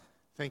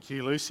Thank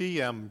you,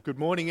 Lucy. Good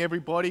morning,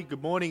 everybody.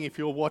 Good morning if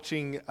you're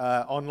watching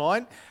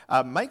online.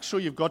 Make sure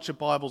you've got your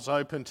Bibles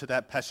open to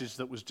that passage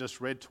that was just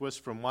read to us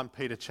from 1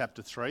 Peter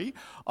chapter 3.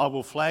 I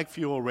will flag for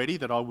you already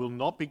that I will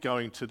not be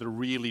going to the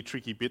really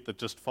tricky bit that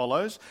just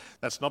follows.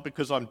 That's not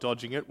because I'm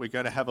dodging it. We're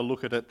going to have a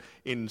look at it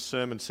in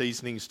sermon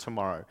seasonings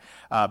tomorrow.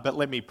 But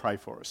let me pray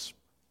for us.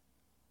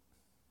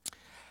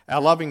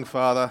 Our loving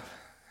Father,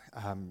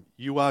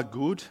 you are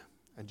good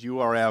and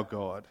you are our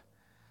God.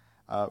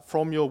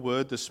 From your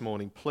word this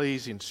morning,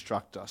 please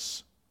instruct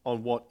us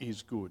on what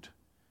is good.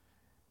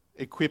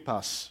 Equip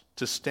us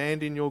to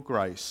stand in your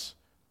grace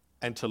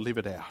and to live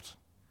it out.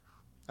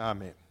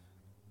 Amen.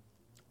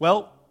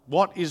 Well,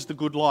 what is the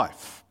good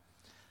life?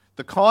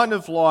 The kind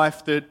of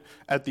life that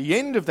at the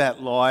end of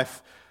that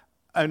life,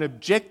 an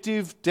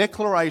objective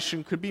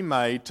declaration could be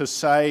made to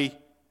say,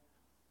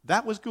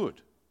 that was good.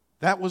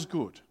 That was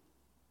good.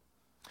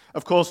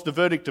 Of course, the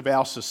verdict of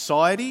our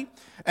society,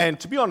 and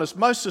to be honest,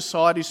 most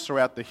societies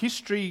throughout the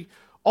history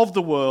of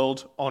the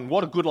world on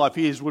what a good life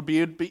is,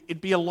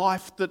 it'd be a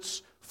life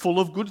that's full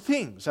of good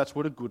things. That's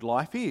what a good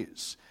life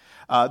is.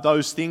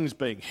 Those things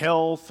being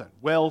health and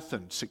wealth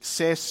and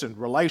success and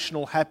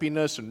relational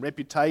happiness and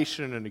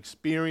reputation and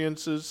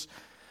experiences.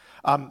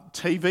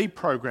 TV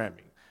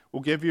programming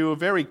will give you a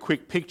very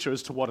quick picture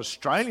as to what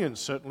Australians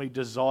certainly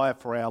desire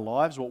for our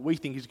lives, what we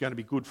think is going to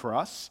be good for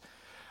us.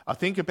 I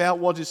think about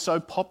what is so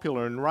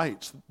popular and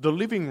rates: The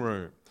Living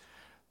Room,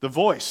 The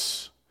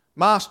Voice,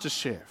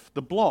 MasterChef,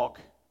 The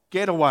Block,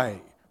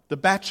 Getaway, The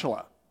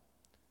Bachelor.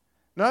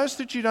 Notice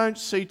that you don't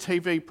see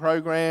TV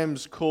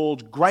programs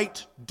called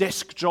Great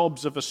Desk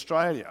Jobs of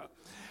Australia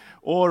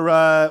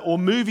or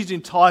movies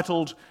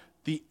entitled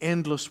The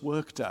Endless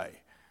Workday.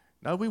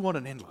 No, we want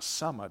an endless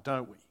summer,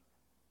 don't we?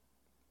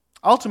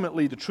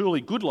 Ultimately, the truly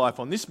good life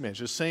on this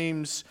measure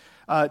seems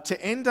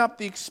to end up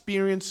the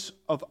experience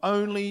of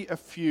only a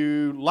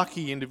few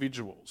lucky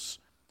individuals.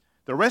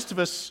 The rest of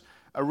us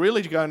are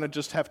really going to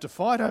just have to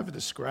fight over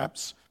the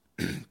scraps,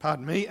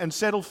 pardon me, and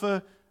settle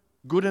for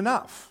good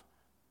enough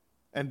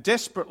and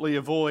desperately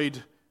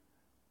avoid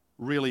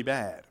really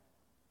bad.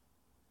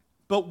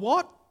 But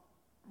what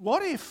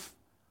if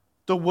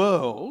the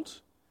world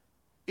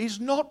is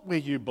not where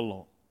you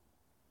belong?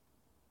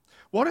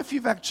 What if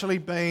you've actually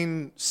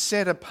been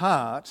set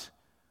apart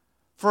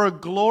for a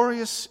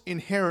glorious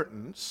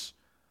inheritance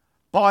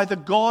by the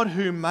God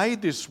who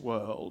made this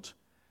world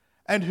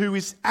and who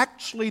is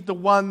actually the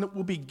one that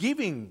will be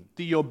giving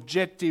the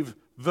objective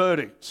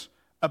verdict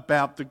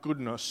about the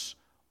goodness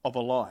of a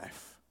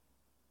life?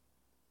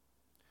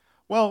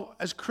 Well,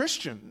 as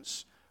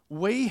Christians,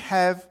 we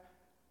have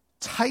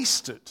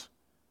tasted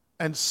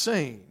and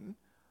seen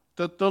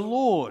that the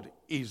Lord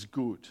is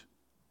good.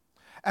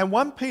 And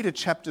 1 Peter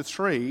chapter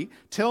 3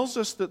 tells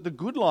us that the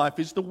good life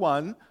is the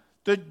one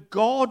that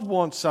God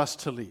wants us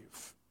to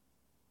live.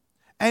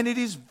 And it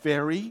is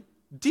very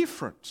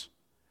different.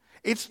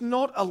 It's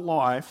not a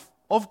life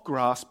of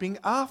grasping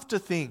after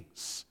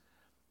things.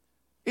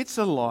 It's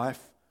a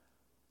life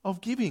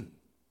of giving.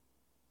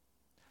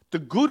 The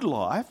good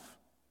life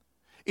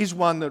is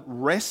one that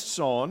rests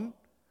on,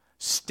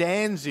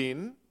 stands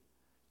in,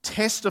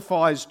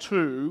 testifies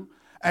to,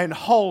 and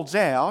holds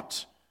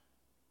out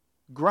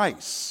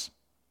grace.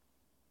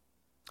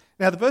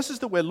 Now, the verses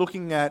that we're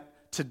looking at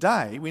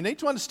today, we need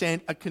to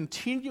understand are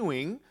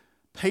continuing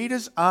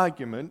Peter's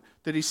argument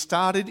that he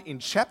started in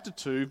chapter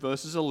 2,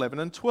 verses 11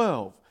 and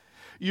 12.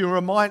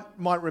 You might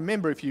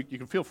remember, if you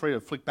can feel free to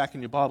flick back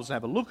in your Bibles and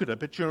have a look at it,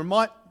 but you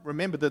might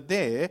remember that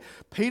there,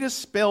 Peter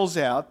spells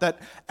out that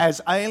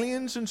as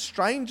aliens and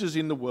strangers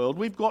in the world,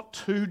 we've got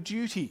two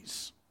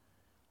duties: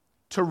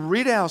 to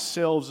rid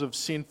ourselves of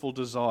sinful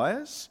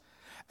desires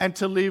and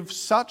to live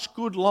such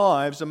good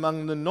lives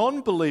among the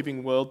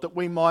non-believing world that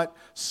we might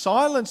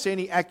silence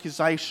any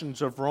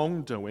accusations of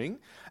wrongdoing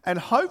and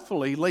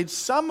hopefully lead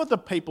some of the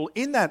people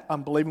in that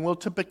unbelieving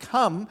world to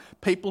become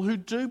people who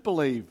do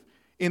believe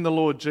in the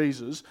Lord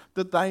Jesus,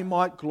 that they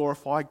might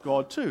glorify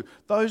God too.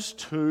 Those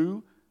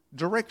two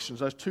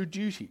directions, those two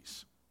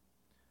duties.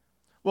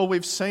 Well,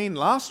 we've seen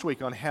last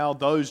week on how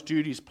those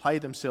duties play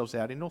themselves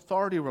out in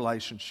authority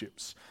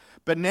relationships.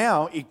 But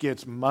now it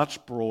gets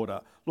much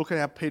broader. Look at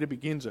how Peter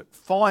begins it.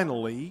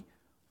 Finally,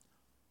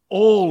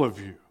 all of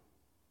you.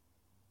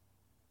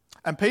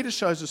 And Peter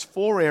shows us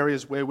 4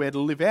 areas where we're to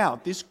live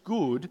out this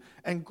good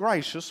and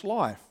gracious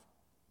life.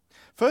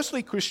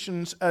 Firstly,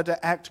 Christians are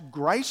to act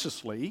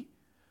graciously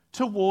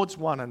towards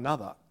one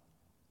another.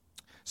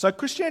 So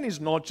Christianity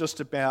is not just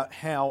about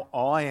how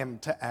I am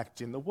to act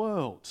in the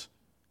world.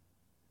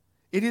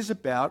 It is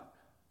about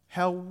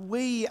how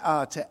we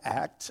are to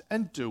act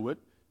and do it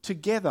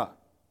together.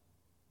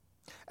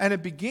 And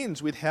it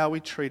begins with how we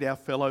treat our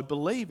fellow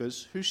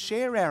believers who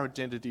share our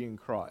identity in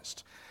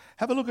Christ.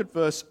 Have a look at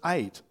verse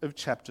 8 of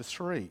chapter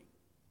 3.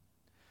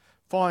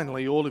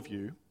 Finally, all of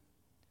you,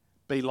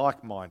 be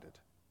like-minded,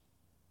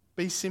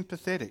 be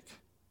sympathetic,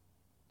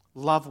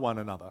 love one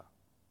another,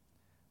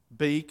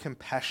 be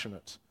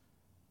compassionate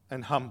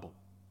and humble.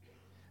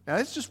 Now,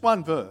 that's just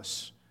one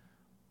verse,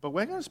 but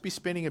we're going to be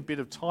spending a bit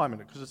of time in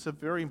it because it's a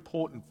very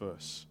important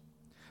verse.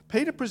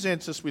 Peter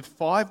presents us with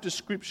 5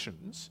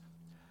 descriptions,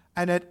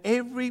 and at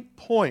every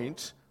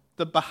point,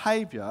 the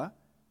behaviour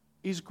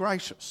is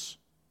gracious.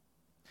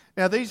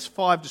 Now, these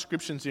 5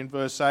 descriptions in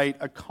verse 8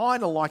 are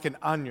kind of like an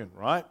onion,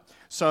 right?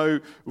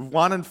 So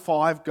 1 and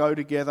 5 go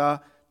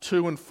together,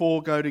 2 and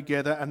 4 go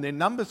together, and then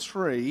number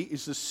 3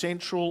 is the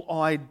central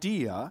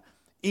idea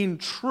in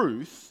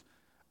truth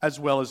as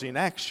well as in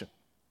action.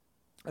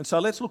 And so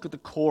let's look at the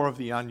core of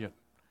the onion.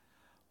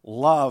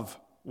 Love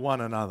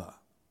one another.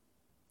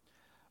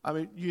 I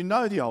mean, you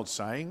know the old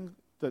saying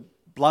that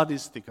blood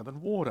is thicker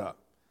than water.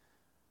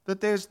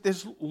 That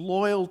there's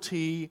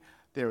loyalty,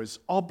 there is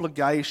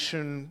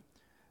obligation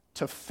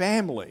to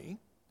family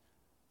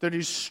that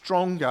is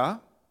stronger,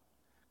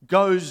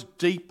 goes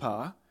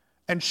deeper,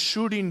 and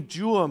should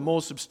endure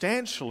more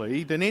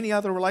substantially than any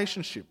other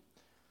relationship.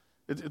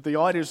 The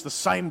idea is the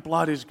same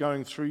blood is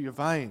going through your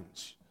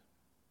veins.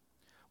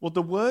 Well,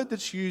 the word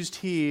that's used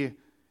here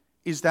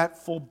is that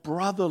for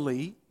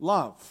brotherly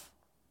love.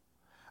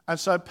 And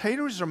so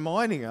Peter is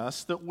reminding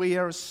us that we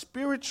are a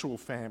spiritual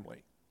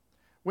family,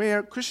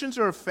 where Christians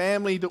are a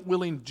family that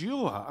will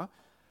endure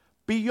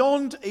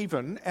beyond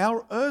even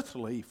our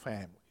earthly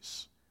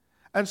families.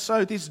 And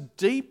so this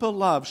deeper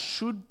love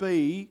should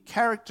be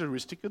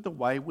characteristic of the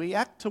way we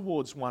act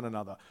towards one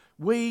another.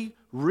 We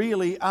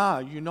really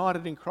are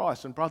united in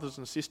Christ and brothers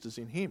and sisters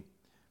in Him.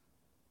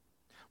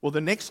 Well,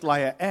 the next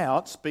layer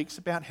out speaks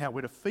about how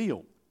we're to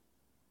feel.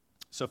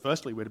 So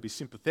firstly, we're to be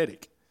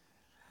sympathetic.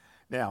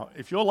 Now,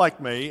 if you're like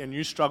me and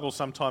you struggle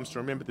sometimes to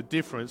remember the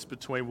difference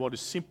between what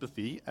is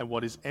sympathy and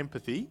what is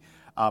empathy,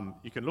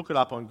 you can look it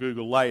up on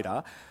Google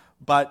later.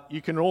 But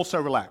you can also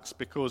relax,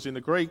 because in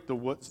the Greek,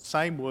 the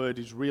same word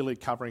is really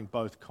covering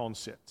both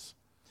concepts.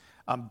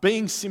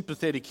 Being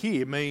sympathetic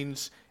here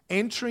means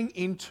entering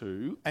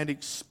into and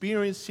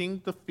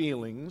experiencing the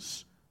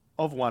feelings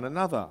of one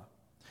another.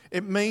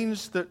 It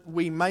means that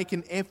we make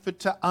an effort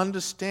to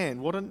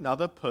understand what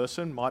another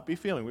person might be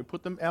feeling. We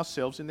put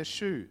ourselves in their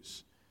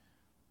shoes.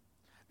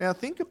 Now,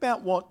 think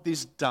about what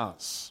this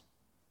does.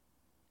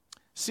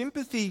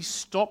 Sympathy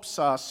stops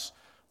us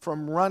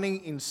from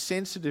running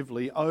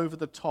insensitively over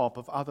the top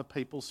of other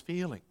people's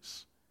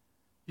feelings.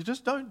 You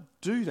just don't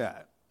do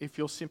that if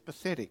you're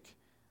sympathetic.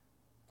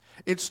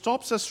 It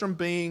stops us from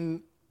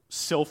being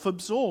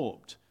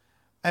self-absorbed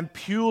and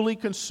purely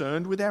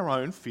concerned with our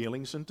own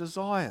feelings and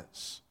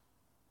desires.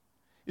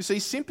 You see,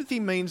 sympathy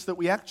means that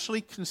we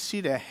actually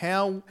consider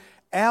how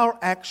our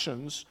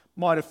actions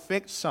might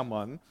affect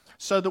someone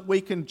so that we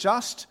can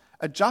just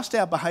adjust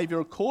our behaviour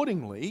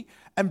accordingly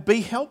and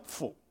be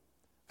helpful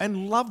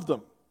and love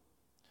them.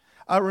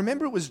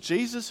 Remember, it was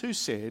Jesus who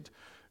said,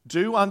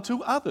 "Do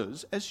unto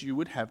others as you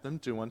would have them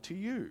do unto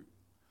you."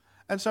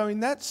 And so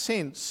in that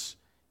sense,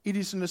 it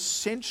is an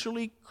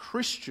essentially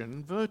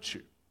Christian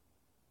virtue.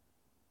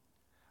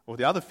 Or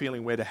the other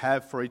feeling we're to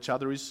have for each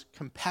other is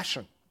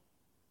compassion.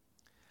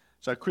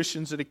 So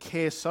Christians are to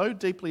care so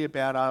deeply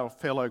about our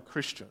fellow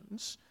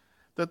Christians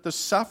that the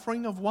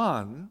suffering of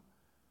one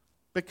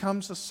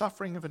becomes the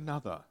suffering of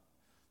another.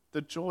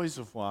 The joys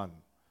of one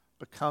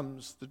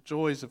becomes the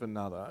joys of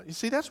another. You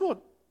see, that's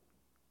what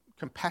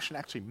compassion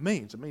actually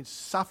means. It means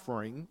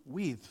suffering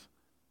with.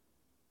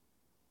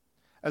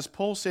 As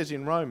Paul says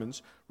in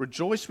Romans,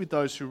 rejoice with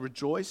those who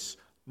rejoice,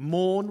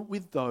 mourn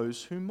with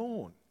those who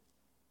mourn.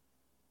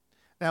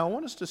 Now, I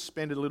want us to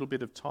spend a little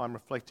bit of time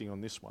reflecting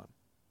on this one.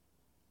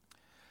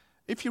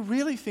 If you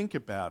really think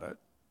about it,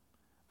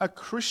 a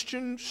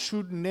Christian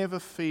should never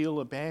feel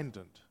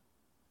abandoned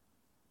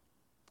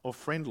or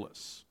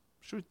friendless,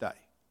 should they?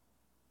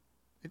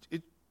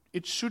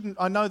 It shouldn't.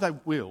 I know they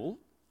will,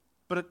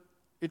 but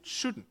it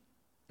shouldn't.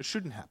 It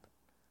shouldn't happen.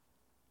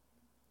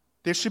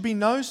 There should be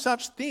no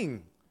such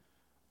thing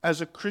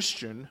as a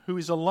Christian who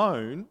is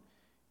alone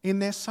in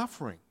their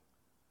suffering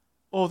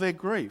or their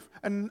grief.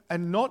 And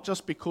not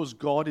just because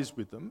God is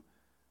with them,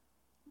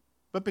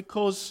 but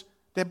because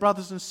their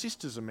brothers and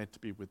sisters are meant to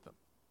be with them.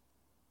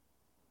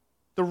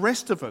 The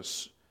rest of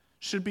us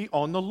should be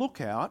on the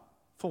lookout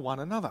for one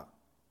another.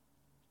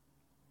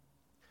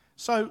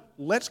 So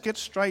let's get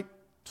straight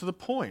to the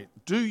point.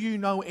 Do you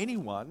know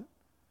anyone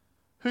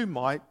who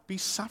might be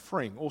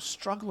suffering or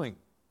struggling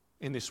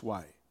in this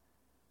way,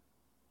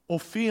 or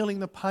feeling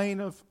the pain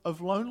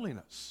of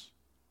loneliness?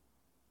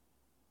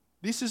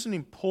 This is an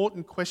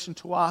important question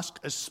to ask,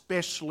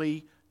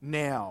 especially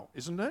now,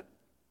 isn't it?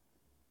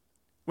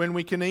 When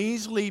we can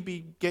easily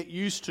get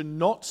used to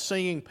not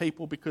seeing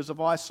people because of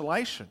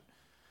isolation.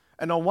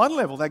 And on one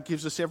level, that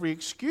gives us every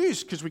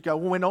excuse, because we go,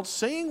 well, we're not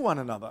seeing one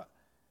another.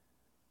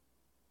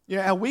 You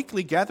know, our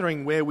weekly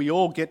gathering where we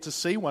all get to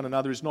see one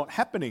another is not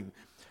happening.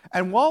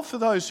 And while for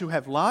those who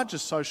have larger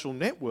social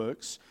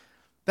networks,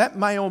 that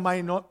may or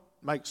may not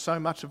make so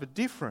much of a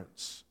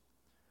difference.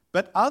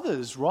 But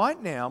others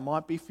right now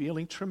might be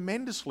feeling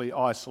tremendously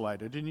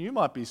isolated, and you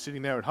might be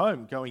sitting there at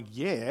home going,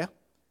 yeah.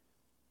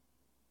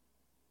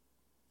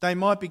 They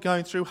might be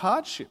going through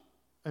hardship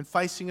and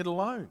facing it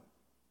alone.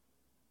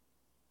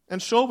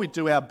 And sure, we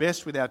do our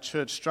best with our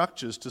church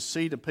structures to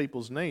see to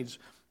people's needs,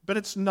 but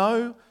it's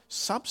no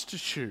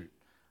substitute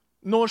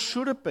nor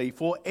should it be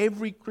for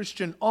every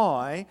Christian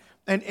eye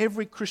and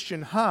every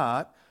Christian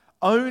heart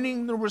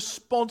owning the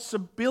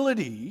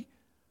responsibility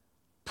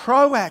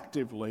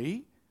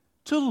proactively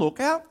to look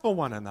out for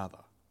one another.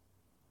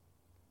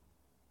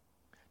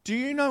 Do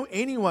you know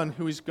anyone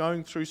who is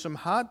going through some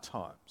hard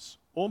times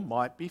or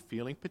might be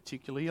feeling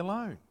particularly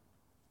alone?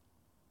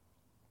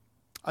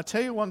 I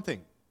tell you one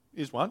thing,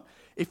 here's one.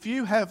 If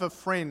you have a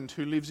friend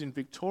who lives in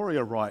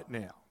Victoria right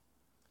now,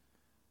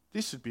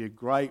 this would be a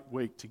great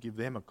week to give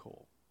them a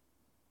call.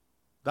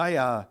 They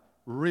are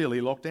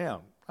really locked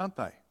down, aren't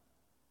they?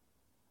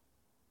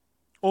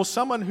 Or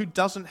someone who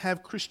doesn't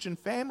have Christian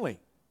family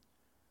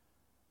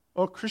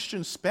or a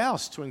Christian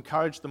spouse to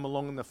encourage them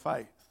along in the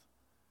faith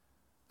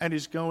and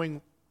is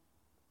going,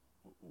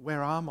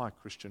 where are my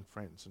Christian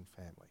friends and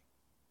family?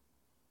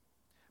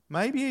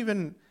 Maybe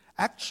even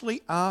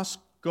actually ask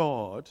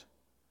God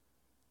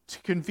to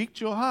convict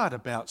your heart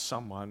about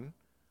someone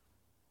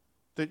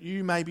that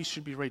you maybe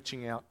should be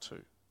reaching out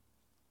to.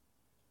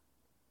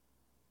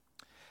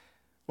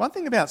 One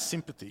thing about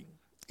sympathy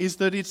is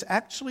that it's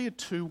actually a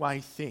two-way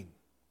thing.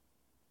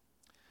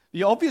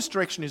 The obvious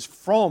direction is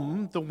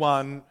from the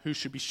one who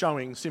should be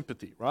showing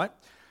sympathy, right?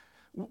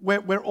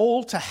 We're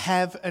all to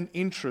have an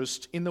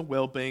interest in the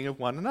well-being of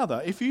one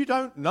another. If you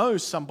don't know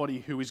somebody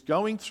who is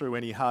going through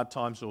any hard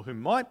times or who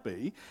might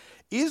be,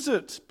 is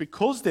it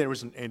because there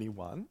isn't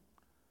anyone?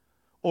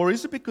 Or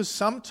is it because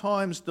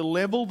sometimes the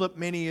level that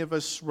many of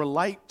us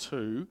relate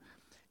to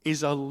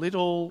is a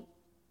little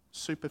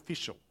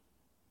superficial?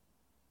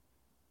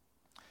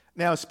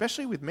 Now,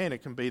 especially with men,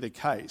 it can be the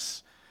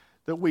case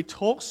that we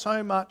talk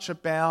so much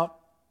about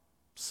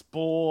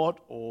sport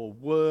or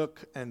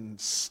work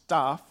and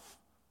stuff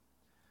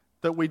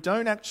that we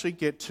don't actually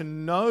get to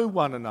know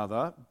one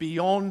another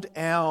beyond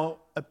our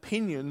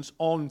opinions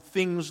on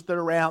things that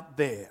are out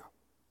there.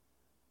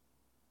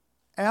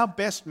 Our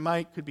best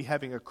mate could be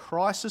having a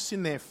crisis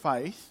in their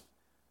faith,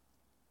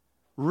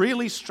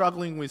 really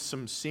struggling with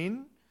some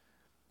sin,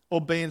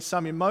 or be in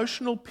some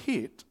emotional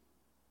pit,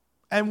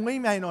 and we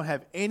may not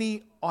have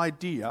any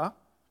idea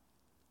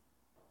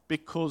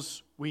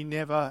because we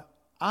never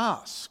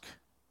ask.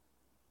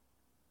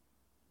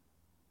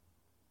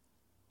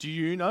 Do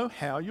you know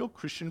how your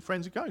Christian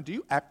friends are going? Do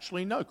you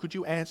actually know? Could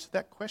you answer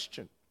that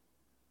question?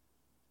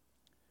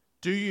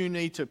 Do you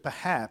need to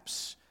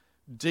perhaps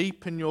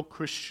deepen your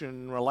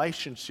Christian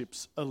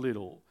relationships a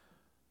little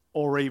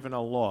or even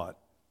a lot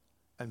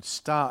and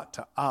start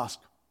to ask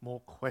more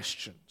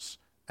questions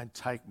and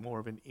take more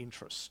of an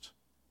interest?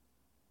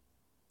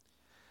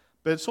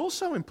 But it's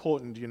also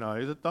important,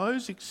 that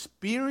those who are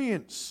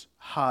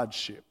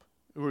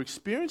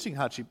experiencing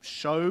hardship,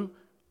 show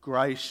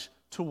grace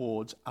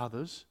towards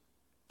others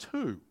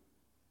too.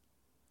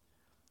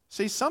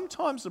 See,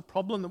 sometimes the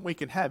problem that we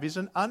can have is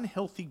an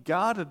unhealthy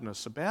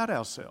guardedness about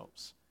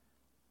ourselves.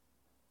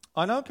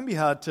 I know it can be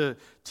hard to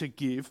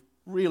give,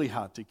 really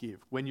hard to give,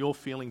 when you're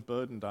feeling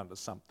burdened under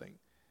something.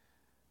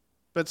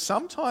 But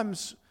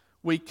sometimes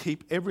we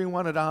keep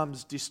everyone at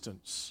arm's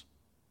distance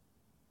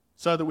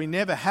so that we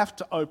never have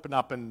to open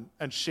up and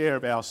share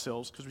of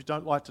ourselves because we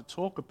don't like to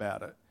talk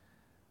about it.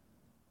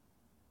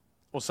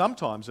 Or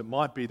sometimes it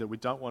might be that we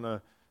don't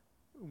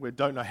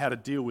know how to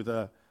deal with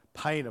the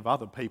pain of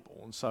other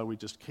people, and so we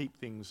just keep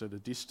things at a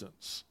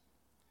distance.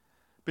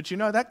 But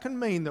that can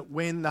mean that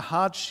when the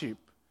hardship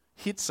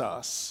hits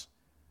us,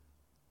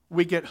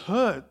 we get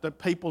hurt that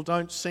people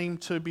don't seem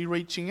to be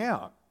reaching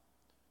out.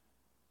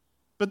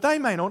 But they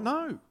may not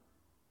know.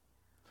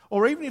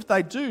 Or even if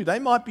they do, they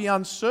might be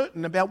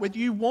uncertain about whether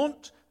you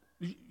want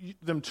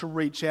them to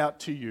reach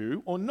out to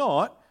you or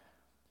not,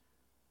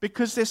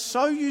 because they're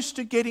so used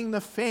to getting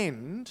the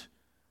fend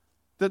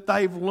that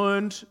they've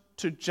learned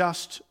to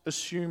just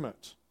assume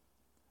it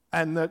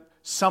and that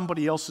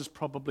somebody else is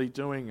probably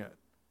doing it.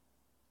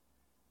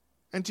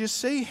 And do you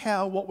see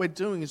how what we're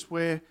doing is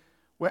we're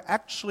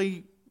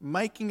actually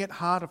making it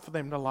harder for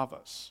them to love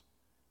us?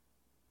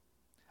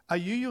 Are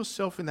you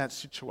yourself in that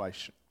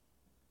situation?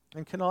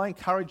 And can I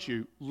encourage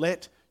you,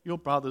 let your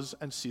brothers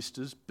and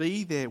sisters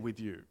be there with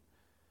you.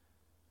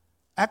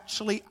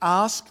 Actually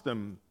ask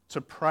them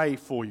to pray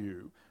for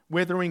you,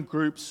 whether in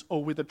groups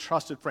or with a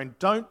trusted friend.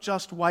 Don't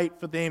just wait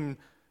for them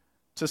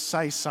to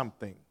say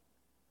something.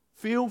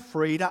 Feel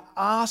free to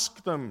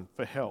ask them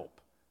for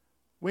help.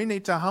 We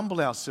need to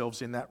humble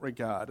ourselves in that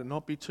regard and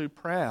not be too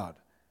proud.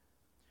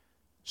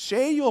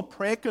 Share your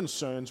prayer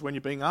concerns when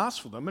you're being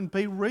asked for them and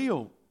be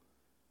real.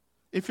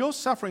 If you're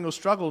suffering or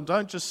struggling,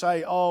 don't just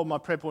say, my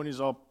prayer point is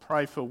I'll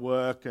pray for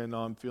work and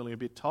I'm feeling a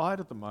bit tired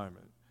at the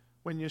moment,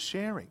 when you're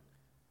sharing.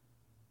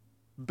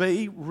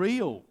 Be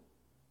real.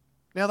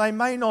 Now, they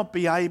may not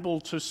be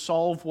able to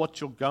solve what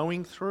you're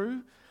going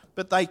through,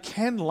 but they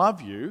can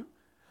love you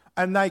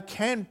and they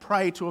can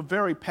pray to a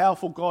very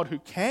powerful God who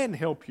can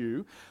help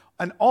you.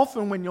 And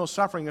often when you're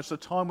suffering, it's a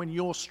time when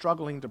you're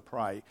struggling to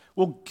pray.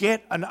 Well,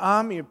 get an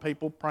army of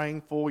people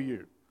praying for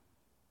you.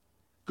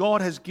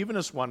 God has given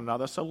us one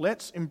another, so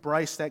let's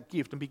embrace that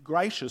gift and be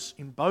gracious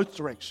in both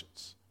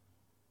directions.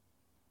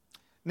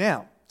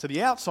 Now, to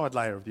the outside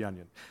layer of the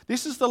onion.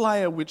 This is the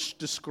layer which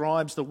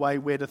describes the way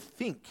we're to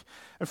think.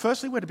 And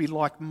firstly, we're to be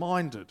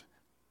like-minded.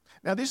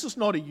 Now, this is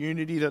not a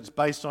unity that's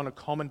based on a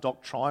common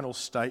doctrinal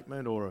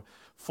statement or a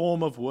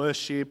form of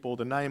worship or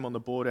the name on the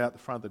board out the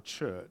front of the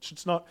church.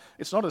 It's not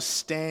a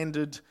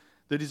standard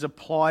that is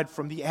applied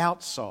from the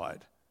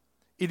outside.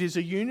 It is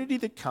a unity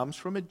that comes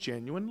from a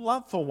genuine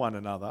love for one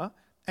another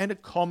and a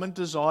common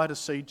desire to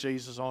see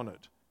Jesus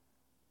honoured.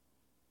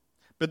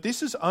 But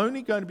this is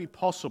only going to be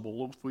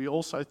possible if we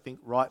also think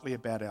rightly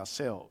about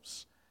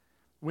ourselves.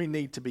 We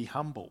need to be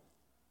humble.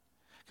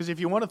 Because if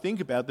you want to think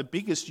about it, the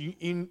biggest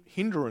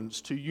hindrance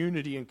to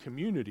unity and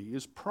community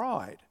is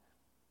pride.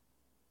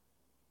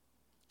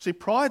 See,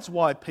 pride's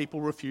why people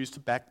refuse to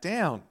back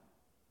down.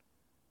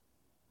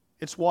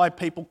 It's why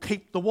people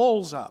keep the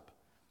walls up.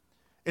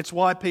 It's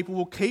why people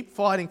will keep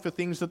fighting for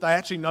things that they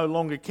actually no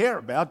longer care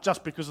about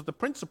just because of the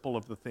principle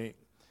of the thing.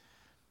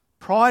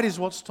 Pride is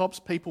what stops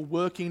people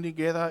working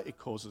together. It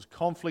causes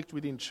conflict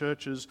within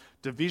churches,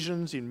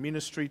 divisions in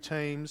ministry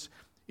teams.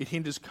 It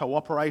hinders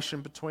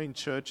cooperation between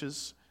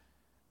churches.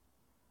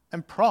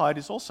 And pride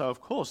is also,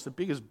 of course, the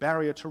biggest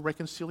barrier to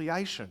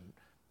reconciliation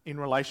in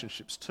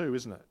relationships too,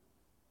 isn't it?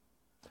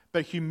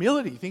 But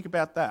humility, think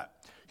about that.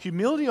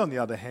 Humility, on the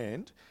other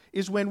hand,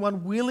 is when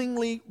one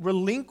willingly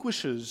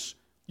relinquishes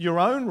your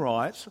own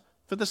rights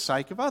for the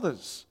sake of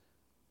others.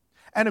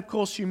 And of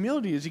course,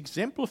 humility is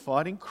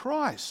exemplified in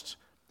Christ,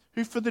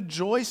 who for the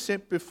joy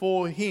set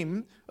before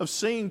him of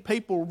seeing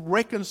people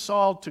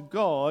reconciled to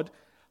God,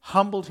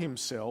 humbled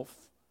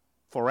himself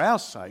for our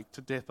sake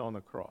to death on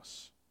the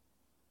cross.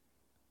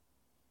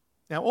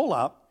 Now, all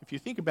up, if you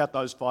think about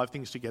those 5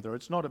 things together,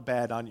 it's not a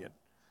bad onion.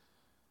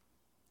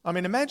 I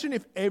mean, imagine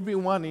if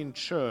everyone in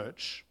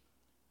church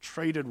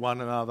treated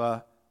one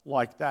another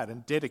like that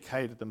and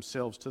dedicated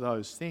themselves to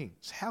those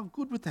things. How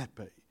good would that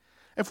be?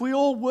 If we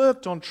all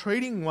worked on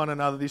treating one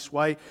another this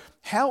way,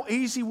 how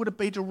easy would it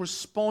be to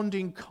respond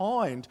in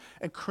kind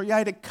and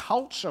create a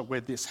culture where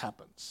this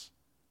happens?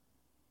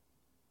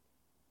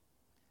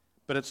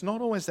 But it's not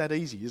always that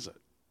easy, is it?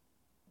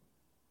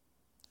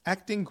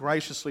 Acting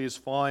graciously is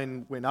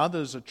fine when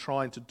others are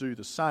trying to do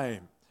the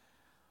same.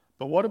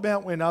 But what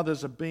about when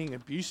others are being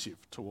abusive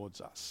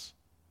towards us?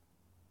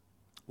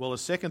 Well, the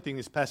second thing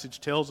this passage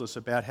tells us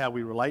about how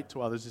we relate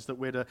to others is that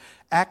we're to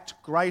act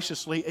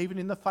graciously even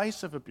in the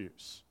face of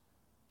abuse.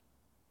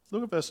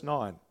 Look at verse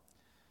 9.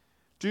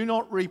 Do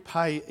not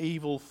repay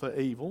evil for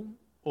evil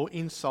or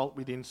insult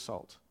with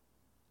insult.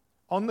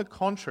 On the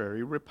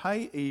contrary,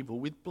 repay evil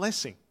with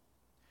blessing,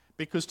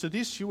 because to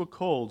this you were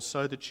called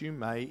so that you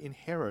may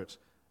inherit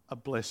a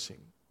blessing.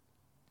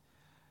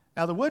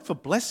 Now, the word for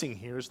blessing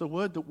here is the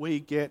word that we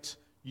get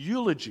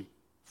eulogy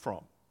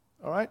from.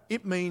 All right?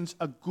 It means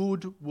a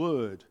good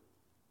word.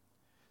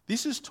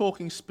 This is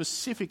talking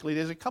specifically,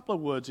 there's a couple of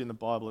words in the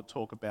Bible that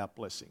talk about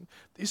blessing.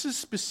 This is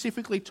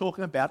specifically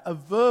talking about a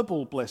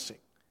verbal blessing.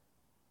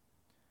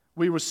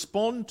 We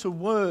respond to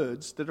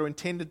words that are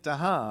intended to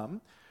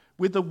harm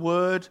with a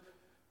word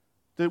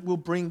that will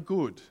bring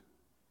good.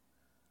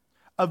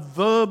 A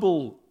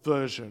verbal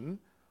version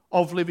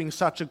of living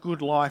such a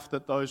good life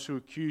that those who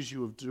accuse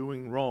you of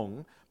doing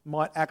wrong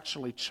might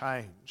actually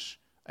change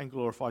and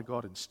glorify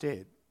God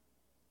instead.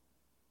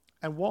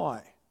 And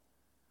why?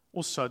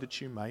 Well, so that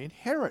you may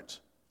inherit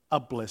a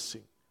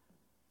blessing,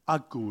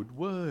 a good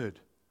word,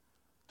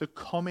 the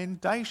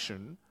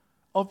commendation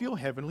of your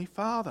heavenly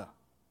Father.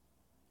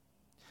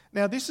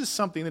 Now, this is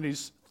something that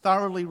is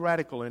thoroughly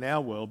radical in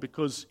our world,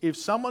 because if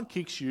someone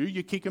kicks you,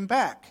 you kick them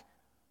back.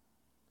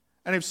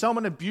 And if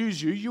someone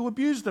abuses you, you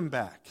abuse them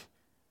back.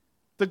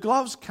 The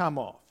gloves come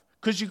off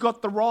because you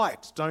got the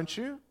right, don't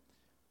you?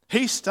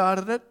 He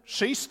started it,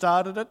 she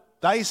started it,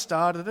 they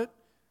started it.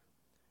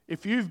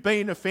 If you've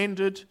been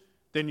offended,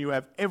 then you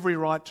have every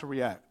right to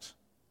react.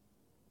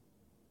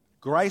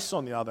 Grace,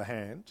 on the other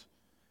hand,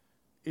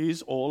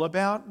 is all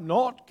about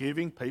not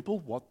giving people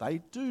what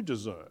they do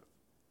deserve.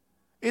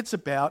 It's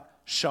about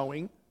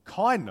showing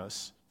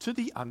kindness to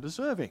the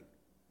undeserving.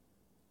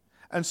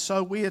 And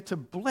so we are to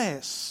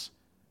bless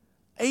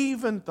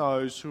even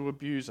those who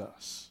abuse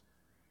us.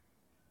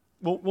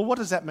 Well, what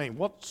does that mean?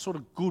 What sort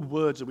of good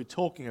words are we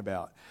talking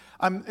about?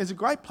 There's a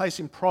great place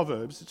in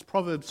Proverbs. It's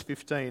Proverbs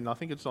 15. I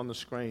think it's on the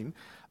screen.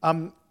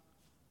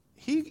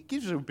 He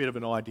gives you a bit of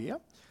an idea.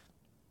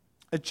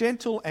 A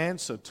gentle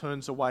answer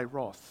turns away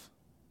wrath,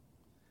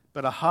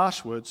 but a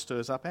harsh word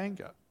stirs up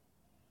anger.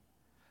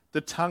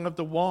 The tongue of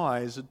the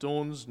wise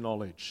adorns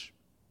knowledge,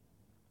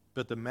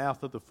 but the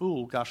mouth of the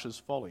fool gushes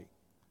folly.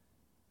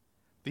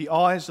 The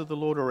eyes of the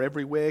Lord are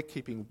everywhere,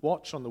 keeping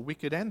watch on the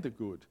wicked and the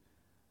good.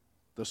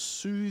 The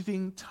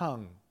soothing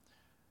tongue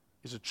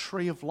is a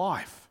tree of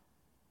life,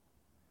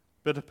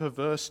 but a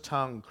perverse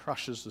tongue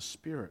crushes the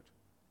spirit.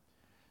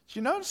 Do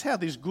you notice how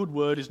this good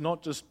word is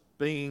not just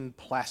being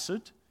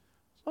placid?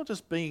 It's not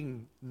just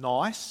being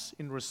nice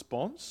in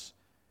response.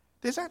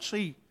 There's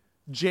actually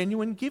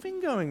genuine giving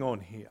going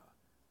on here.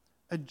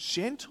 A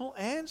gentle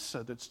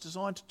answer that's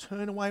designed to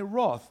turn away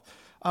wrath.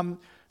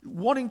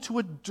 Wanting to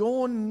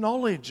adorn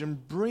knowledge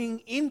and bring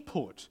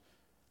input.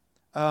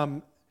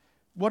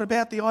 What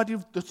about the idea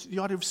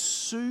of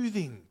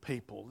soothing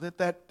people?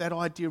 That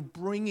idea of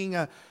bringing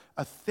a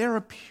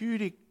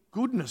therapeutic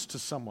goodness to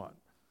someone.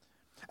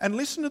 And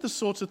listen to the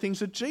sorts of things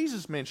that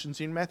Jesus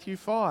mentions in Matthew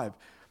 5.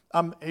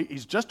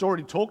 He's just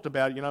already talked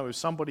about, if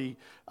somebody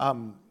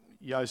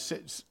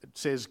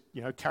says,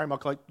 carry my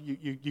cloak,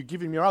 you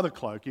give him your other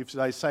cloak. If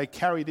they say,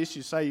 carry this,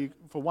 you say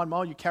for 1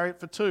 mile, you carry it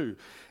for 2.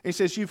 He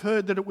says, you've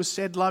heard that it was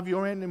said, love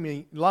your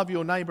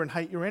neighbour and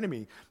hate your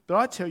enemy. But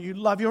I tell you,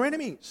 love your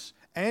enemies.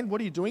 And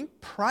what are you doing?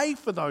 Pray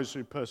for those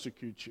who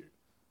persecute you,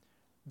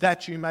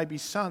 that you may be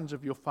sons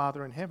of your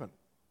Father in heaven.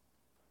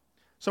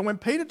 So when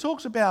Peter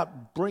talks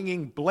about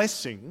bringing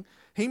blessing,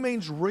 he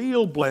means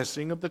real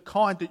blessing of the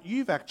kind that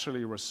you've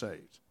actually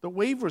received, that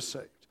we've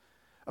received.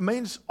 It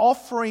means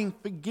offering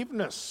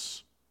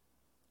forgiveness.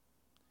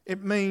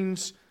 It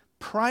means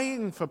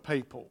praying for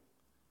people.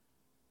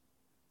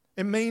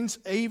 It means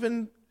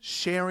even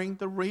sharing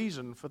the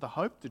reason for the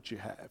hope that you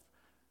have,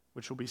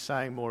 which we'll be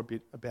saying more a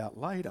bit about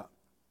later.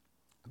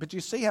 But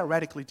you see how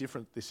radically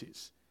different this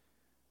is.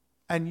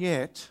 And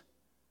yet,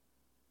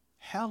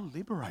 how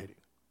liberating.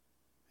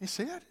 You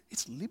see that?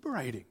 It's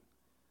liberating.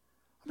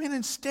 I mean,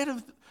 instead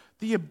of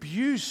the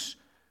abuse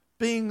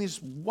being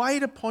this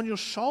weight upon your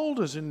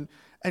shoulders and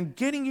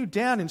getting you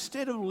down,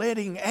 instead of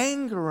letting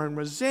anger and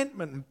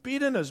resentment and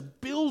bitterness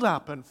build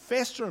up and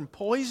fester and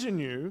poison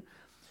you,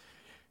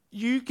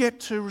 you get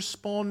to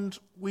respond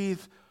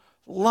with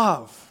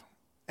love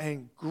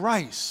and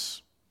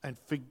grace and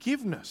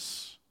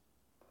forgiveness.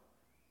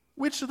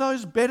 Which of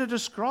those better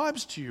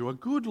describes to you a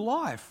good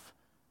life?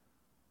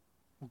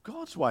 Well,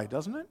 God's way,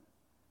 doesn't it?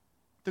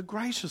 The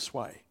gracious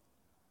way.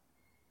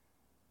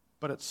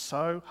 But it's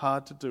so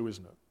hard to do,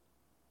 isn't it?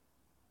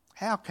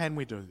 How can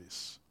we do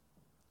this?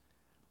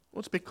 Well,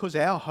 it's because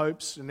our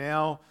hopes and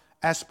our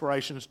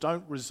aspirations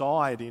don't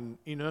reside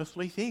in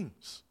earthly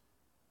things.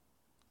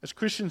 As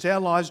Christians, our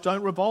lives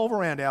don't revolve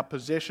around our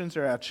possessions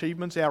or our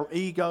achievements, our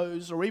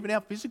egos, or even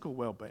our physical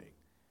well-being.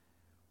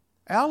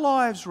 Our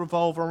lives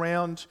revolve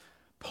around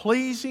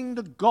pleasing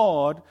the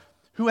God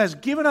who has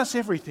given us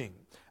everything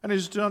and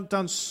has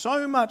done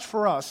so much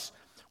for us,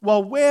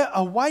 while we're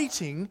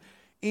awaiting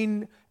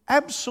in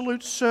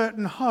absolute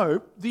certain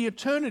hope the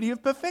eternity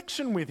of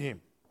perfection with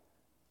Him.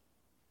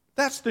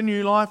 That's the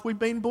new life we've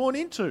been born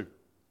into.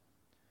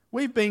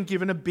 We've been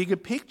given a bigger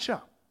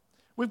picture.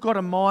 We've got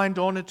a mind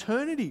on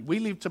eternity. We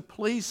live to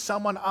please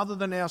someone other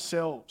than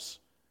ourselves.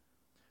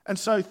 And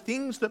so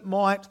things that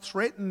might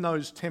threaten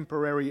those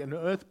temporary and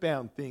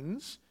earthbound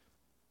things,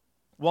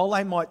 while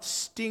they might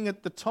sting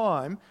at the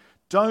time,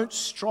 don't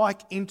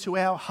strike into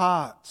our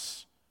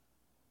hearts,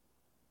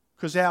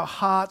 because our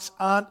hearts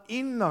aren't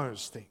in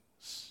those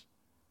things.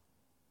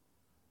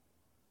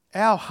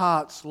 Our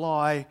hearts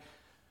lie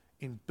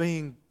in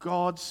being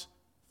God's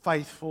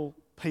faithful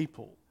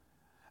people.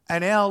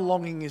 And our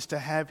longing is to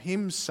have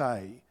Him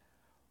say,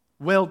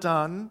 well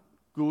done,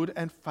 good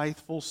and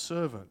faithful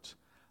servant.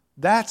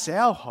 That's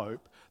our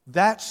hope.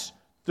 That's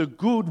the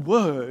good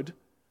word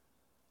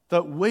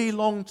that we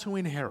long to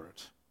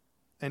inherit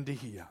and to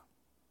hear.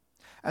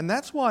 And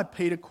that's why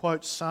Peter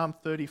quotes Psalm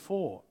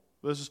 34,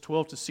 verses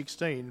 12 to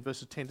 16,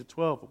 verses 10 to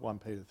 12 of 1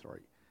 Peter 3.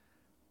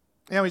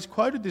 Now, he's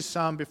quoted this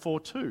psalm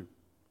before too.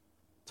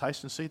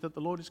 Taste and see that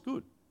the Lord is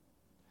good.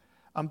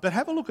 But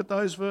have a look at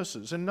those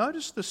verses and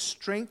notice the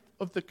strength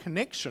of the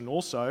connection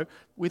also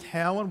with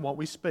how and what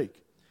we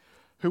speak.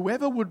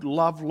 Whoever would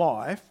love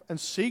life and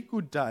see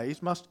good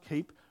days must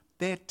keep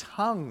their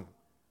tongue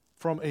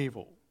from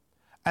evil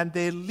and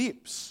their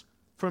lips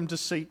from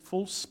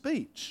deceitful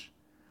speech.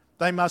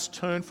 They must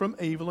turn from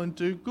evil and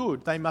do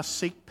good. They must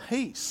seek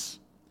peace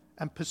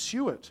and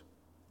pursue it.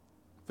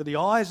 For the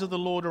eyes of the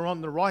Lord are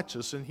on the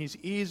righteous, and His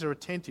ears are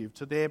attentive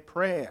to their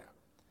prayer.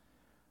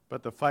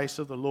 But the face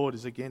of the Lord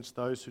is against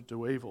those who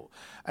do evil.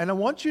 And I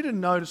want you to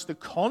notice the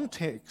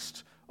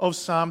context of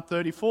Psalm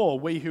 34,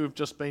 we who have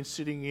just been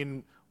sitting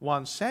in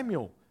 1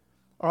 Samuel.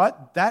 All right,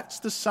 that's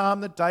the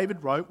psalm that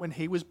David wrote when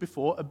he was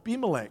before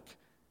Abimelech,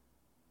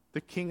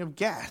 the king of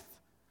Gath.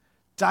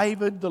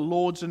 David, the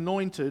Lord's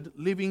anointed,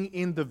 living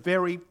in the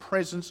very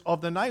presence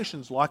of the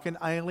nations, like an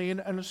alien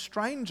and a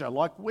stranger,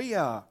 like we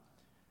are.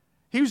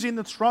 He was in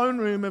the throne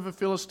room of a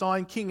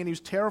Philistine king and he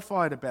was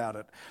terrified about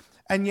it.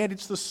 And yet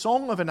it's the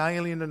song of an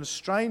alien and a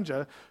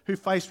stranger who,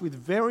 faced with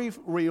very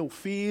real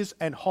fears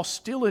and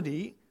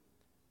hostility,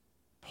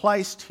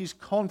 placed his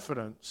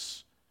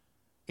confidence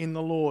in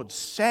the Lord,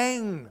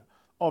 sang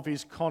of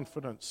his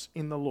confidence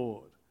in the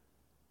Lord.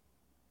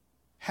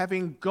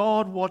 Having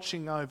God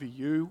watching over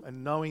you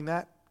and knowing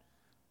that,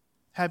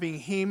 having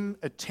Him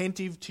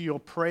attentive to your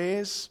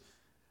prayers,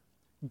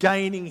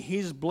 gaining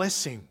His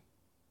blessing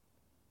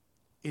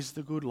is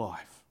the good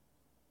life.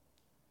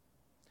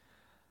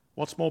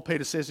 What's more,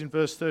 Peter says in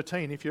verse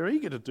 13, if you're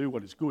eager to do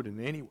what is good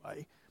in any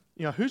way,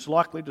 who's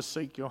likely to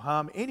seek your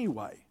harm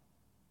anyway?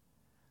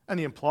 And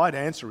the implied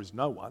answer is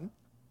no one.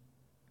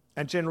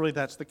 And generally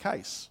that's the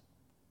case.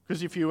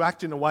 Because if you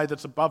act in a way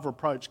that's above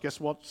reproach, guess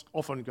what's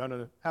often going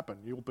to happen?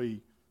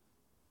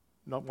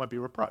 Won't be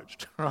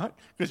reproached, right?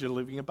 Because you're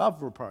living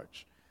above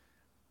reproach.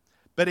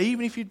 But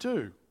even if you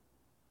do,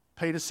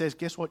 Peter says,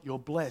 guess what? You're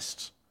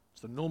blessed.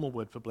 It's the normal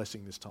word for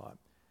blessing this time.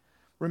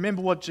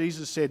 Remember what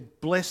Jesus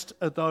said, blessed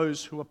are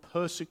those who are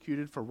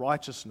persecuted for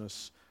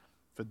righteousness,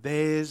 for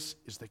theirs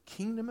is the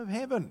kingdom of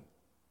heaven.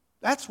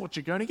 That's what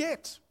you're going to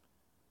get.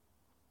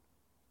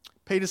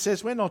 Peter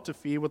says we're not to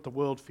fear what the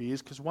world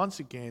fears because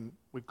once again,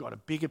 we've got a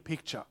bigger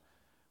picture.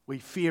 We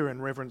fear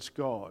and reverence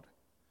God.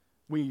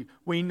 We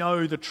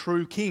know the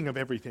true king of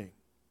everything,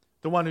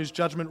 the one whose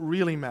judgment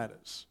really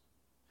matters.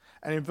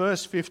 And in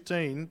verse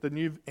 15, the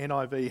new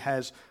NIV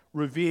has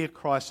revere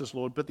Christ as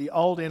Lord, but the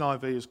old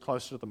NIV is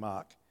closer to the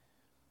mark.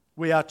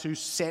 We are to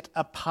set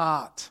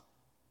apart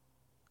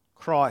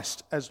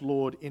Christ as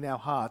Lord in our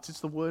hearts. It's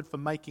the word for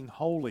making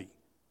holy.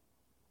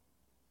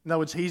 In other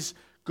words,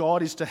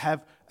 God is to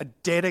have a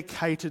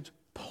dedicated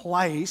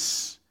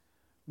place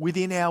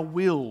within our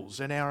wills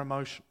and our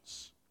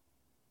emotions.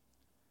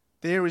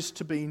 There is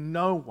to be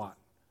no one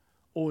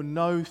or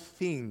no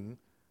thing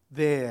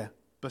there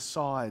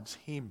besides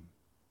him,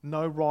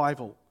 no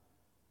rival.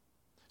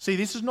 See,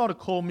 this is not a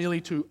call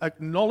merely to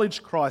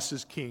acknowledge Christ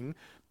as King,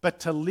 but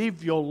to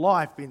live your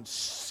life in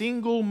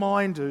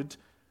single-minded,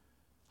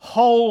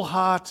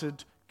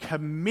 wholehearted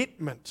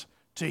commitment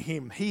to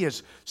him. He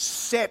is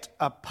set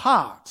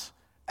apart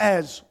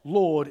as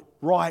Lord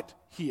right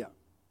here.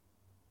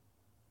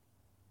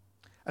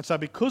 And so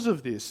because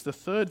of this, the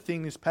third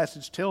thing this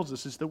passage tells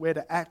us is that we're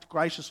to act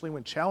graciously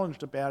when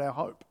challenged about our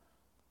hope.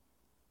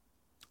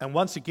 And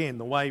once again,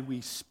 the way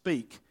we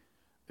speak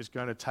is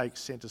going to take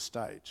centre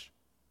stage.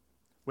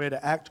 We're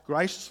to act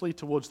graciously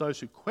towards those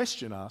who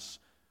question us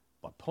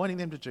by pointing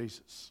them to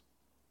Jesus.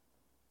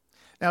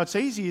 Now, it's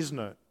easy, isn't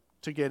it,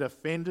 to get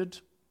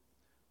offended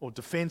or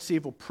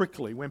defensive or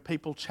prickly when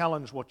people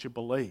challenge what you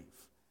believe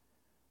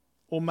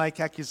or make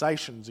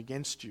accusations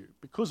against you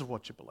because of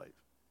what you believe.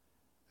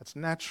 That's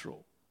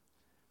natural.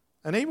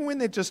 And even when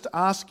they're just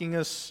asking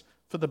us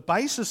for the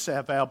basis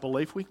of our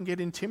belief, we can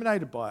get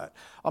intimidated by it.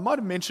 I might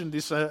have mentioned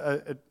this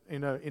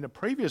in a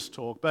previous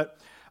talk, but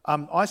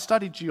I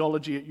studied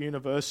geology at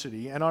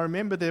university, and I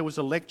remember there was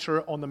a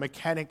lecturer on the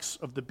mechanics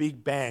of the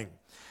Big Bang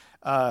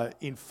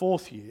in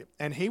fourth year,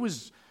 and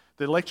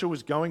the lecture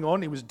was going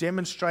on, he was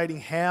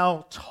demonstrating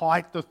how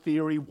tight the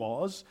theory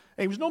was.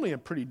 And he was normally a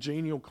pretty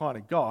genial kind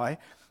of guy,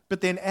 but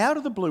then out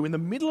of the blue, in the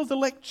middle of the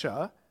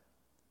lecture,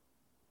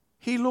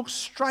 he looked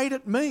straight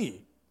at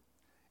me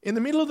in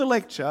the middle of the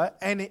lecture,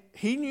 and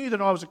he knew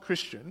that I was a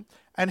Christian,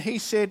 and he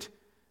said,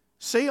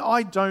 "See,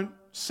 I don't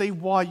see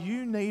why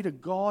you need a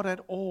God at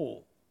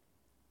all."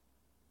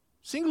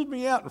 Singled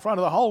me out in front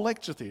of the whole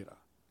lecture theatre.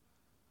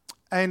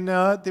 And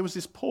there was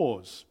this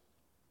pause,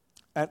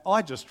 and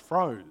I just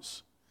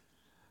froze.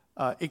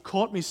 It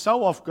caught me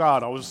so off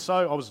guard. I was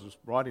just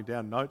writing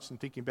down notes and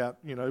thinking about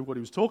what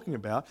he was talking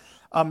about.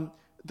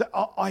 That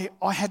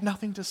I had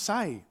nothing to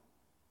say.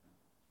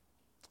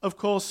 Of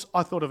course,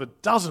 I thought of a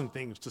dozen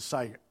things to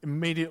say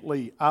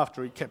immediately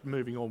after he kept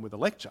moving on with the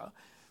lecture.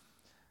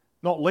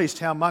 Not least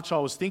how much I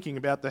was thinking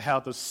about how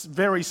the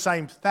very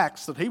same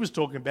facts that he was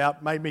talking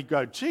about made me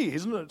go, gee,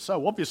 isn't it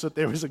so obvious that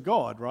there is a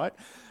God, right?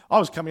 I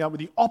was coming up with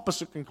the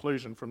opposite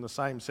conclusion from the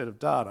same set of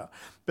data.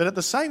 But at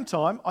the same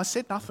time, I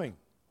said nothing.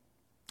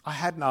 I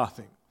had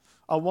nothing.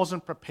 I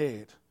wasn't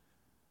prepared.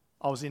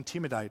 I was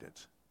intimidated.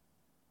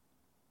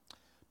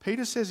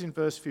 Peter says in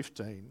verse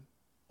 15,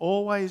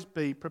 always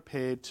be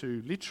prepared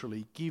to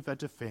literally give a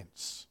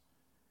defence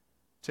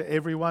to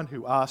everyone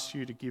who asks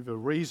you to give a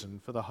reason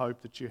for the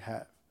hope that you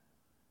have.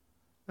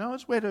 Now,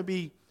 it's where to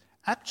be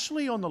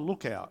actually on the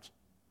lookout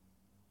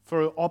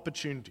for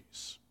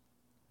opportunities.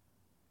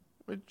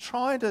 We're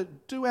trying to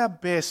do our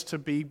best to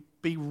be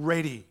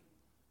ready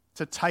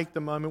to take the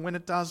moment when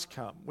it does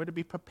come. We're to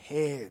be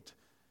prepared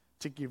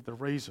to give the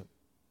reason.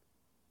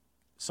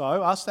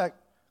 So ask that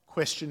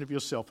question of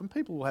yourself, and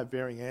people will have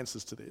varying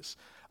answers to this.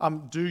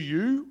 Do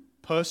you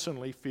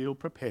personally feel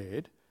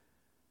prepared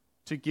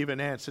to give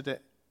an answer to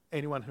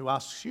anyone who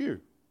asks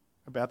you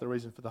about the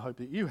reason for the hope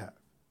that you have?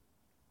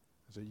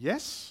 Is it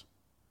yes?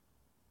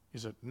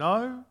 Is it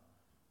no?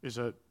 Is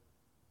it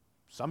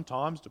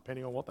sometimes,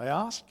 depending on what they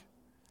ask?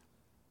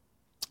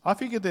 I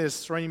figure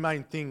there's three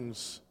main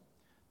things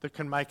that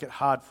can make it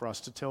hard for us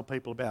to tell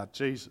people about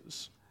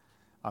Jesus.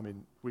 I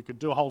mean, we could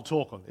do a whole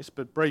talk on this,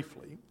 but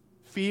briefly.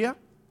 Fear,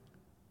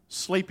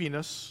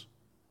 sleepiness,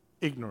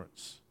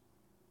 ignorance.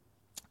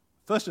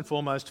 First and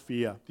foremost,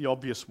 fear, the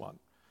obvious one.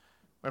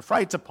 We're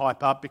afraid to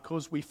pipe up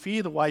because we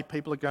fear the way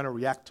people are going to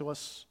react to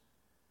us.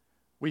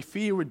 We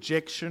fear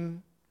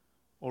rejection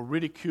or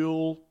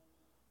ridicule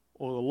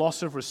or the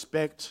loss of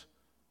respect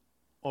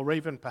or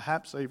even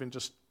perhaps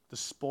just the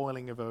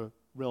spoiling of a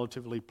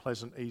relatively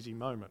pleasant, easy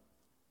moment.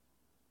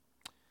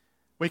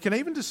 We can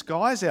even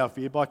disguise our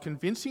fear by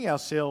convincing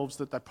ourselves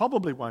that they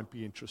probably won't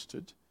be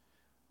interested,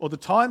 or the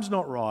time's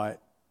not right,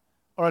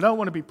 or I don't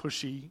want to be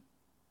pushy.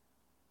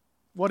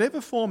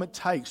 Whatever form it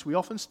takes, we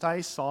often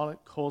stay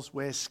silent because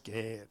we're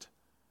scared.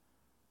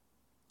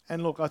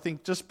 And look, I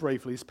think just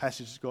briefly, this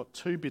passage has got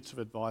two bits of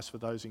advice for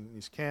those in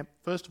this camp.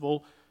 First of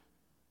all,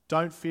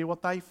 don't fear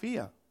what they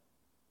fear.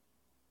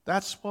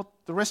 That's what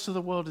the rest of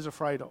the world is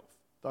afraid of,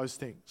 those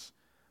things.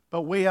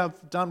 But we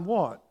have done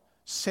what?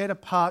 Set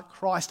apart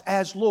Christ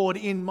as Lord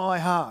in my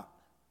heart.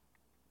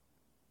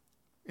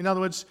 In other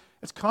words,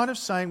 it's kind of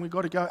saying we've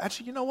got to go,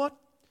 actually, you know what?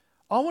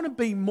 I want to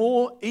be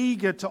more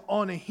eager to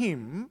honour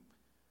him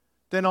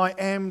than I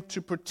am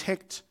to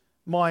protect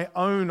my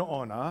own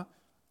honour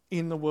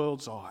in the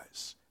world's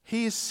eyes.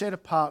 He is set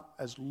apart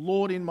as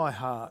Lord in my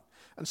heart.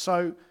 And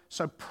so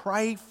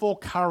pray for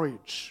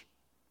courage,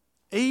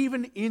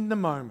 even in the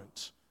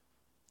moment,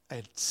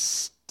 and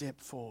step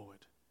forward.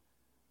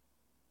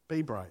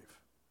 Be brave.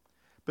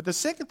 But the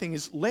second thing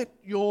is, let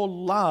your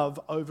love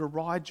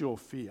override your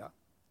fear.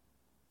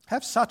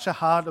 Have such a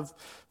heart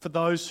for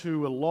those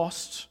who are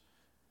lost,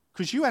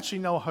 because you actually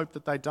know a hope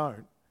that they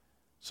don't.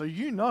 So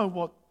you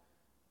know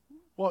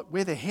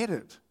where they're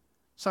headed.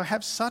 So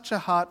have such a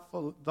heart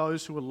for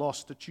those who are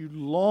lost that you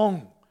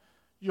long.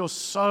 You're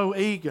so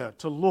eager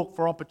to look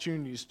for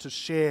opportunities to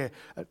share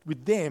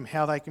with them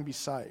how they can be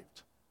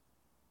saved.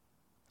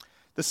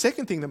 The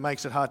second thing that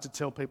makes it hard to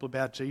tell people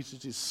about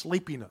Jesus is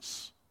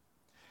sleepiness.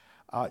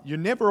 You're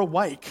never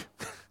awake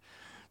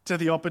to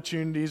the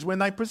opportunities when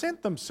they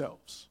present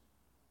themselves.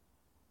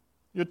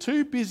 You're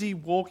too busy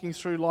walking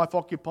through life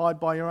occupied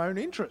by your own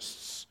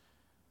interests.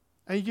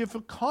 And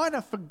you've kind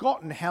of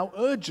forgotten how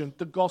urgent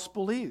the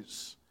gospel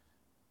is.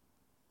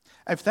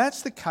 If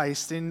that's the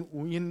case, then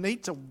you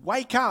need to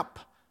wake up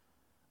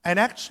and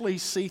actually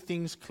see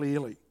things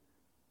clearly.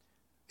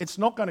 It's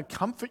not going to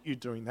comfort you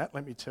doing that,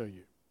 let me tell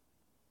you.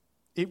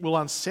 It will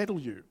unsettle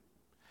you.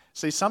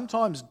 See,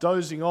 sometimes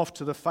dozing off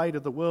to the fate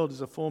of the world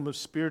is a form of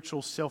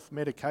spiritual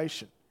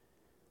self-medication.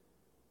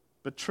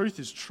 But truth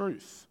is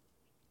truth.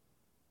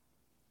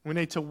 We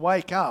need to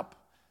wake up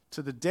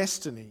to the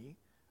destiny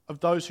of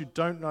those who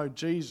don't know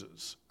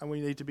Jesus, and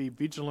we need to be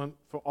vigilant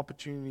for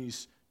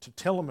opportunities to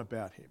tell them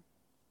about him.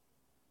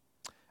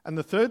 And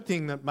the third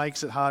thing that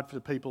makes it hard for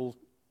people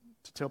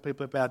to tell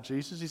people about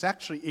Jesus is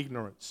actually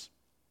ignorance.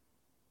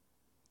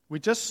 We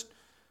just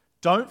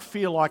don't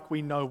feel like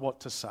we know what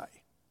to say.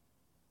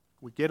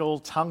 We get all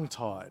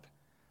tongue-tied.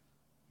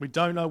 We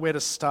don't know where to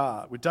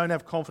start. We don't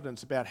have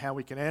confidence about how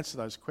we can answer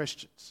those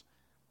questions.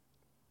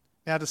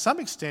 Now, to some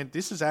extent,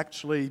 this is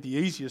actually the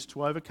easiest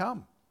to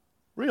overcome.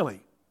 Really.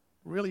 It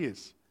really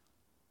is.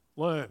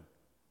 Learn.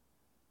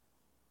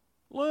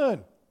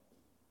 Learn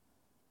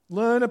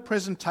a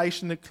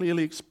presentation that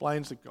clearly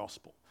explains the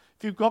gospel.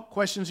 If you've got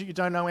questions that you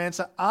don't know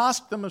answer,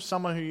 ask them of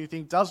someone who you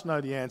think does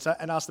know the answer,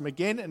 and ask them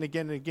again and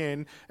again and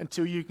again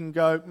until you can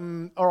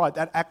go, all right,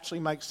 that actually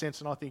makes sense,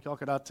 and I think I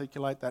could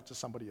articulate that to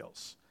somebody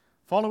else.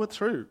 Follow it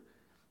through.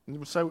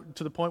 And so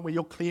to the point where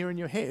you're clear in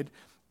your head,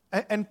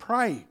 and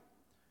pray.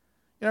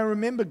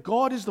 Remember,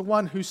 God is the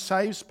one who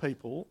saves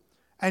people,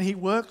 and he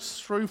works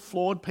through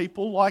flawed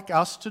people like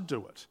us to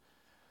do it.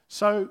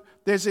 So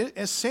there's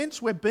a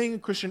sense where being a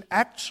Christian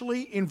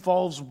actually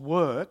involves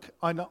work.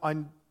 I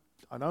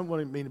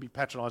don't mean to be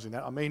patronising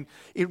that. I mean,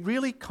 it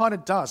really kind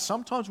of does.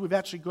 Sometimes we've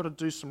actually got to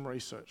do some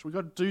research. We've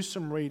got to do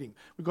some reading.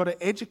 We've got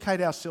to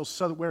educate ourselves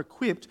so that we're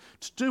equipped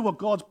to do what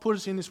God's put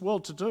us in this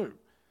world to do.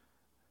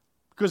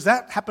 Because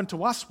that happened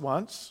to us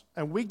once,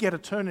 and we get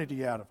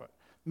eternity out of it.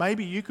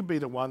 Maybe you could be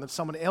the one that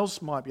someone else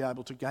might be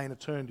able to gain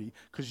eternity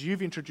because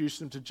you've introduced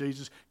them to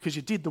Jesus because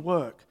you did the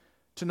work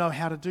to know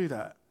how to do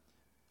that.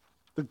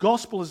 The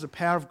gospel is the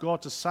power of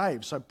God to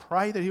save, so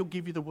pray that he'll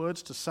give you the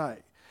words to say.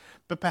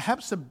 But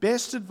perhaps the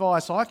best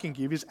advice I can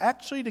give is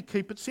actually to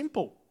keep it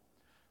simple.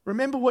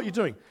 Remember what you're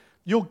doing.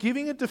 You're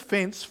giving a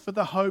defense for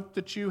the hope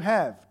that you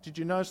have. Did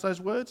you notice those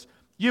words?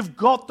 You've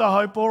got the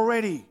hope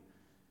already.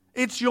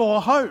 It's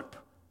your hope.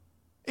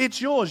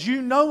 It's yours.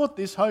 You know what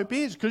this hope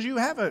is because you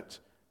have it.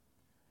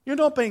 You're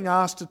not being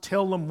asked to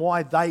tell them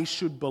why they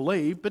should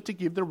believe, but to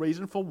give the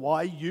reason for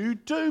why you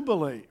do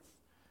believe.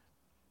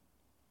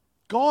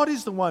 God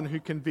is the one who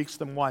convicts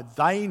them why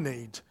they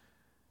need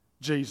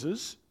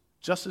Jesus,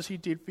 just as he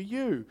did for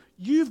you.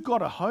 You've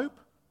got a hope.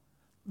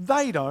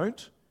 They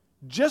don't.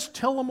 Just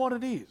tell them what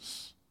it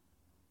is.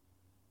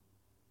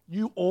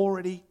 You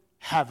already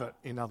have it,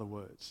 in other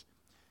words.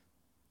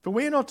 For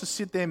we're not to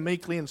sit there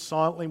meekly and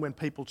silently when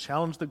people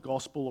challenge the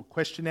gospel or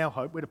question our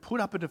hope. We're to put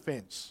up a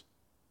defence.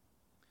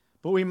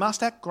 But we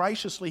must act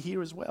graciously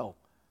here as well.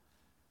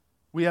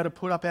 We are to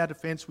put up our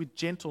defence with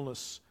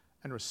gentleness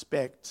and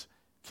respect,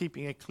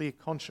 keeping a clear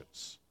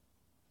conscience.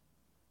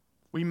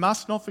 We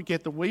must not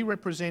forget that we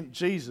represent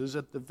Jesus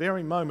at the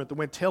very moment that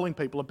we're telling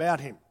people about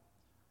him.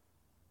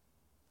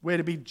 We're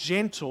to be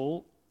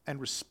gentle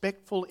and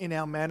respectful in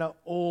our manner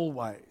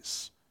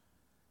always,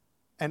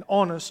 and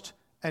honest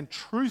and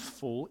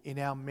truthful in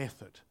our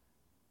method.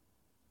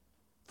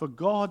 For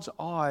God's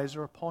eyes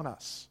are upon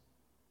us.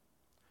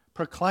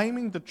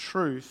 Proclaiming the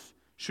truth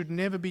should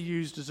never be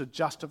used as a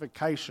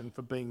justification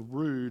for being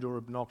rude or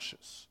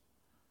obnoxious.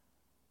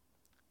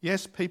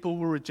 Yes, people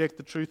will reject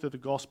the truth of the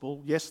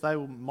gospel. Yes, they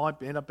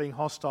might end up being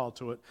hostile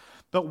to it.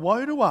 But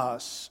woe to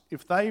us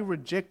if they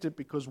reject it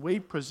because we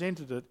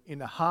presented it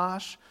in a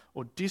harsh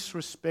or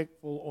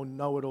disrespectful or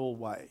know-it-all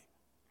way.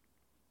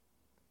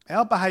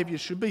 Our behaviour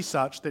should be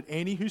such that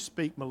any who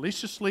speak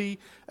maliciously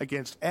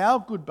against our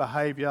good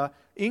behaviour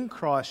in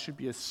Christ should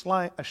be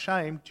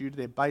ashamed due to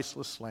their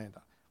baseless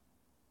slander.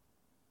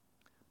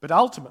 But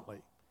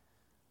ultimately,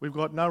 we've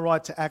got no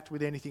right to act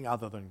with anything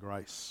other than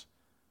grace.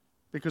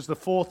 Because the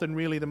fourth and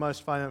really the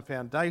most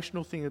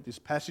foundational thing that this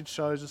passage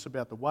shows us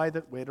about the way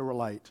that we're to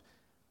relate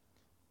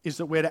is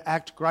that we're to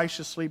act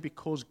graciously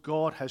because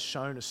God has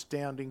shown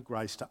astounding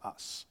grace to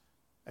us.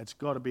 It's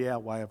got to be our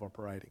way of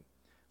operating.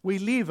 We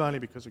live only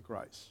because of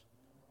grace.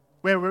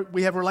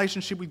 We have a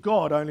relationship with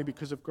God only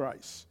because of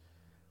grace.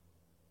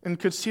 And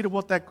consider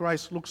what that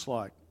grace looks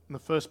like in the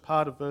first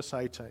part of verse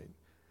 18.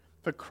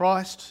 For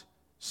Christ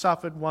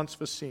suffered once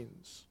for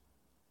sins,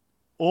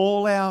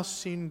 all our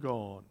sin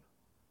gone,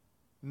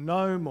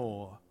 no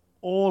more,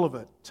 all of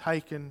it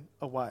taken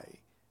away.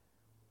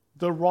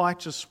 The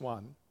righteous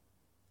one,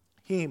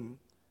 him,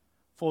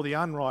 for the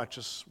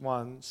unrighteous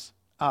ones,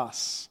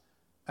 us.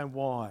 And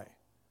why?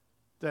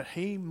 That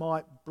he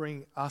might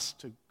bring us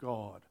to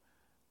God,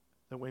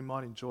 that we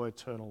might enjoy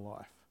eternal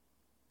life.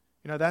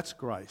 You know, that's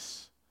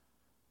grace.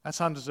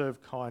 That's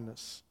undeserved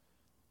kindness.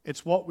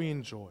 It's what we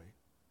enjoy.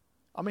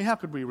 I mean, how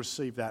could we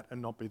receive that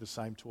and not be the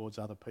same towards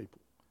other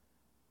people?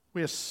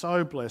 We are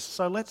so blessed.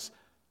 So let's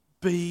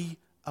be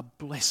a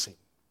blessing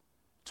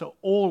to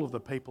all of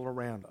the people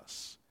around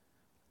us.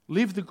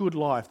 Live the good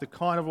life, the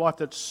kind of life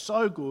that's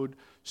so good,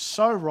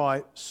 so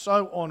right,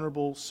 so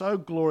honourable, so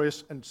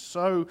glorious, and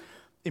so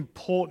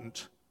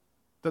important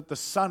that the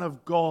Son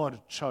of God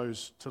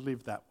chose to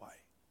live that way.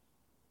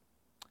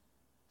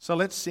 So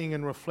let's sing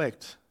and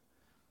reflect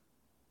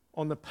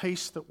on the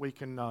peace that we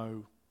can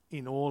know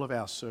in all of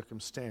our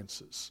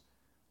circumstances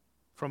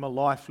from a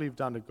life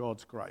lived under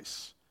God's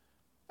grace,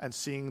 and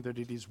sing that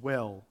it is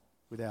well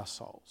with our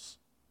souls.